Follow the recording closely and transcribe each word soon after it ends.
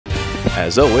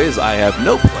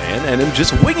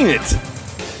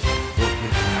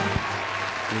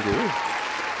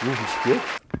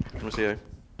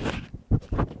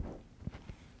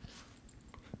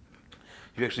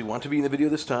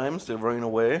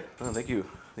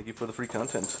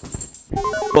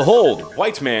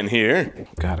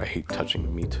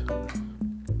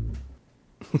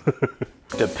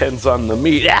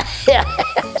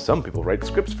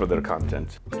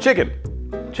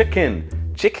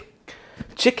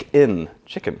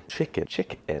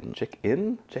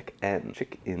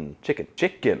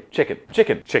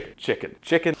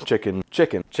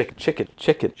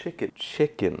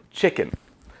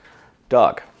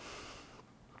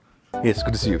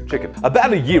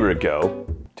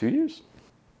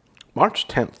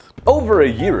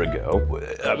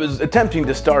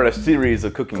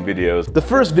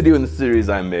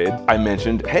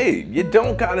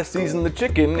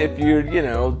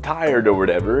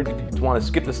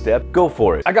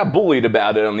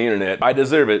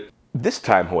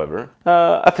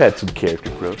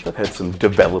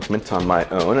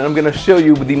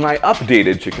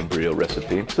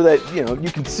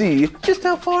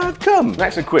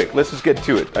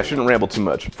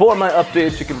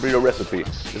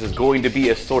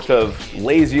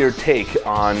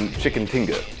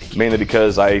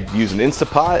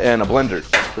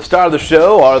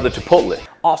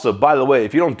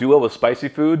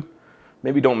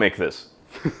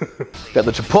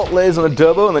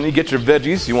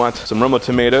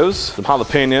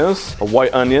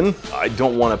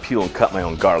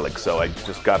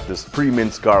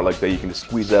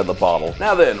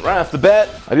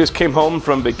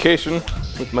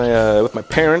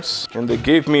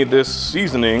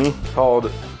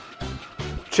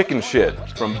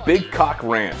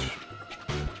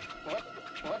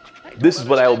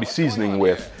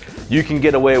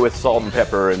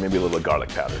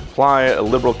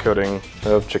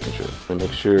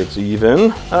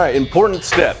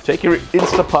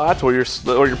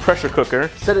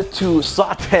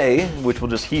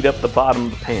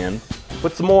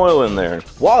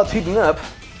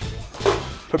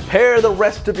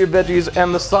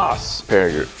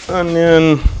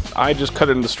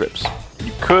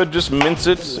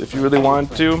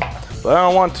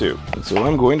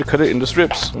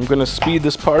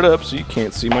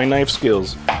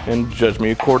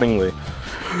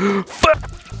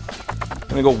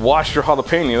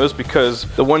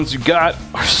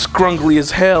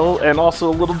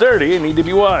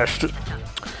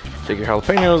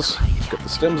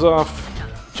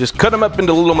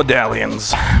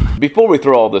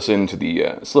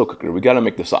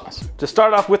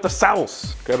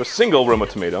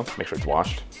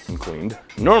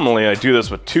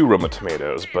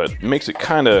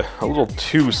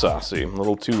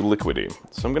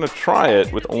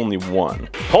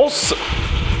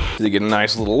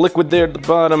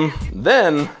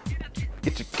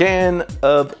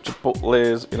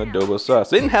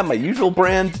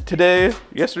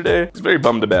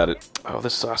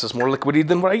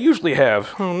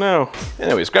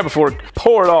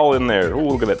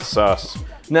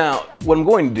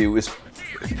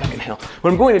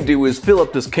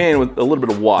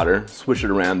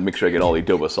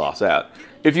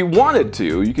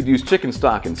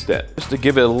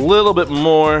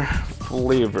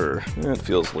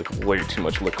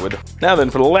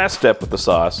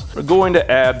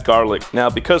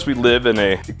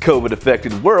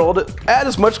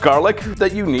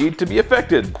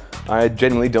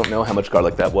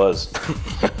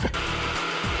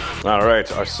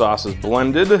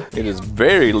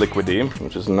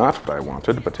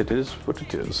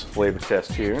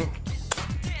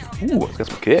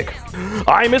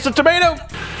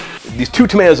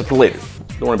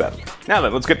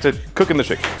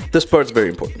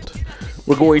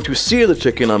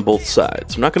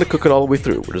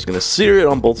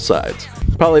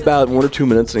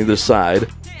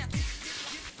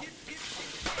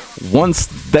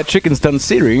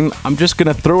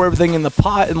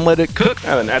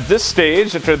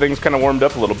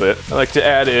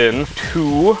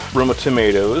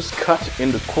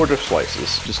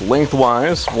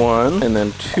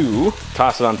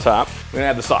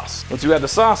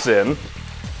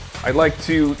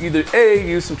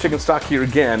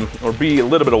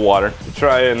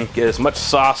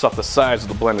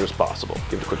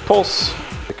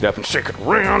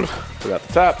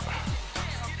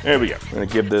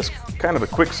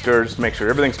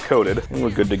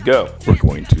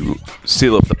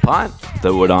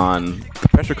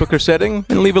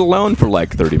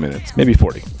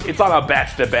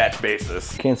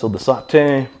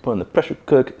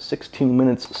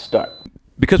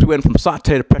because we went from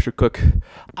saute to pressure cook,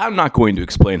 I'm not going to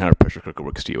explain how a pressure cooker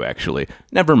works to you, actually.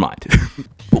 Never mind.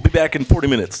 We'll be back in 40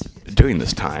 minutes. During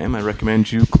this time, I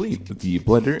recommend you clean the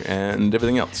blender and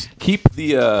everything else. Keep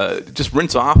the, just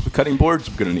rinse off the cutting boards.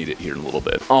 We're gonna need it here in a little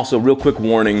bit. Also, real quick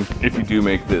warning, if you do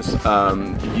make this,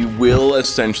 you will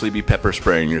essentially be pepper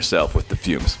spraying yourself with the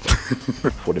fumes.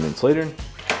 40 minutes later.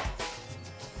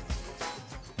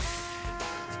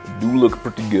 Do look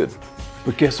pretty good.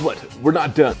 But guess what? We're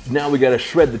not done. Now we gotta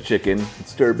shred the chicken and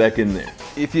stir it back in there.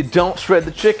 If you don't shred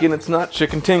the chicken, it's not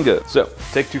chicken tinga. So,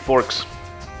 take 2 forks,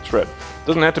 shred.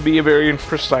 Doesn't have to be a very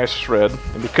precise shred.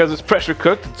 And because it's pressure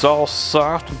cooked, it's all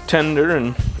soft and tender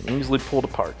and easily pulled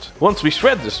apart. Once we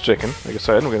shred this chicken, like I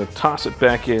said, we're gonna toss it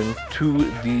back into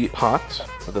the pot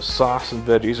where the sauce and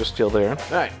veggies are still there.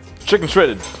 All right, chicken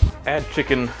shredded. Add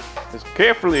chicken as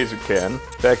carefully as you can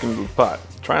back into the pot.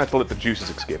 Try not to let the juices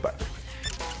escape out.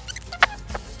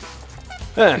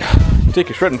 Then, take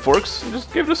your shredding forks and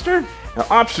just give it a stir. Now,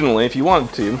 optionally, if you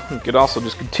wanted to, you could also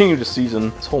just continue to season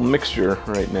this whole mixture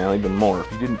right now even more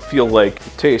if you didn't feel like the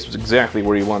taste was exactly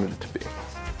where you wanted it to be.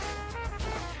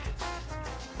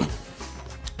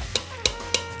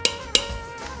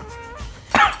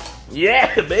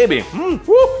 Yeah, baby! Woo.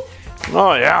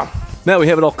 Oh, yeah. Now we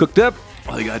have it all cooked up.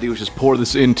 All you gotta do is just pour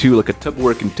this into like a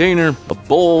Tupperware container, a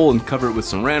bowl, and cover it with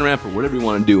some Saran Wrap or whatever you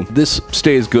want to do. This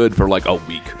stays good for like a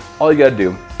week. All you gotta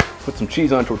do, put some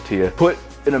cheese on a tortilla, put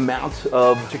an amount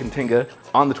of chicken tinga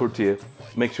on the tortilla,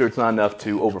 make sure it's not enough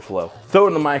to overflow. Throw it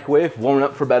in the microwave, warm it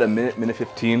up for about a minute, minute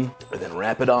 15, and then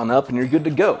wrap it on up and you're good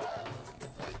to go.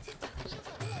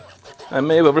 I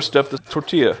may have overstuffed the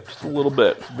tortilla just a little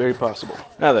bit, it's very possible.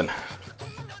 Now then,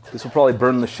 this will probably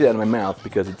burn the shit out of my mouth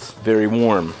because it's very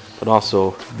warm, but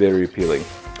also very appealing.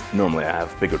 Normally I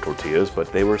have bigger tortillas,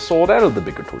 but they were sold out of the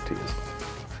bigger tortillas.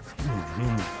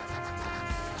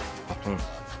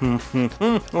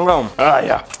 Ah,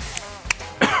 yeah.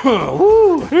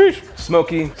 Woo,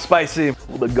 smoky, spicy, a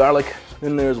little bit of garlic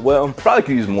in there as well. Probably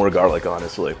could use more garlic,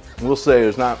 honestly. We'll say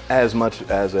there's not as much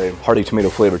as a hearty tomato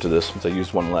flavor to this since I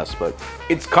used one less, but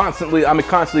I'm constantly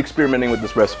experimenting with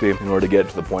this recipe in order to get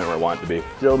to the point where I want it to be.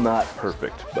 Still not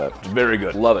perfect, but it's very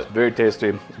good. Love it, very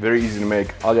tasty, very easy to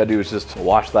make. All I gotta do is just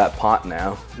wash that pot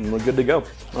now and we're good to go.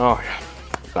 Oh yeah,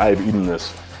 I have eaten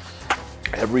this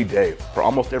every day for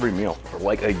almost every meal for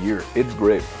like a year. It's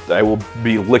great. I will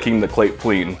be licking the plate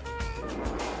clean.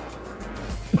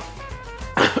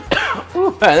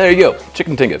 Alright, there you go,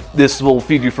 chicken tinga. This will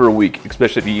feed you for a week,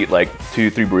 especially if you eat like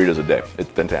 2-3 burritos a day. It's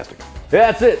fantastic.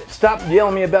 That's it. Stop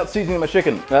yelling at me about seasoning my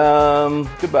chicken.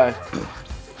 Goodbye.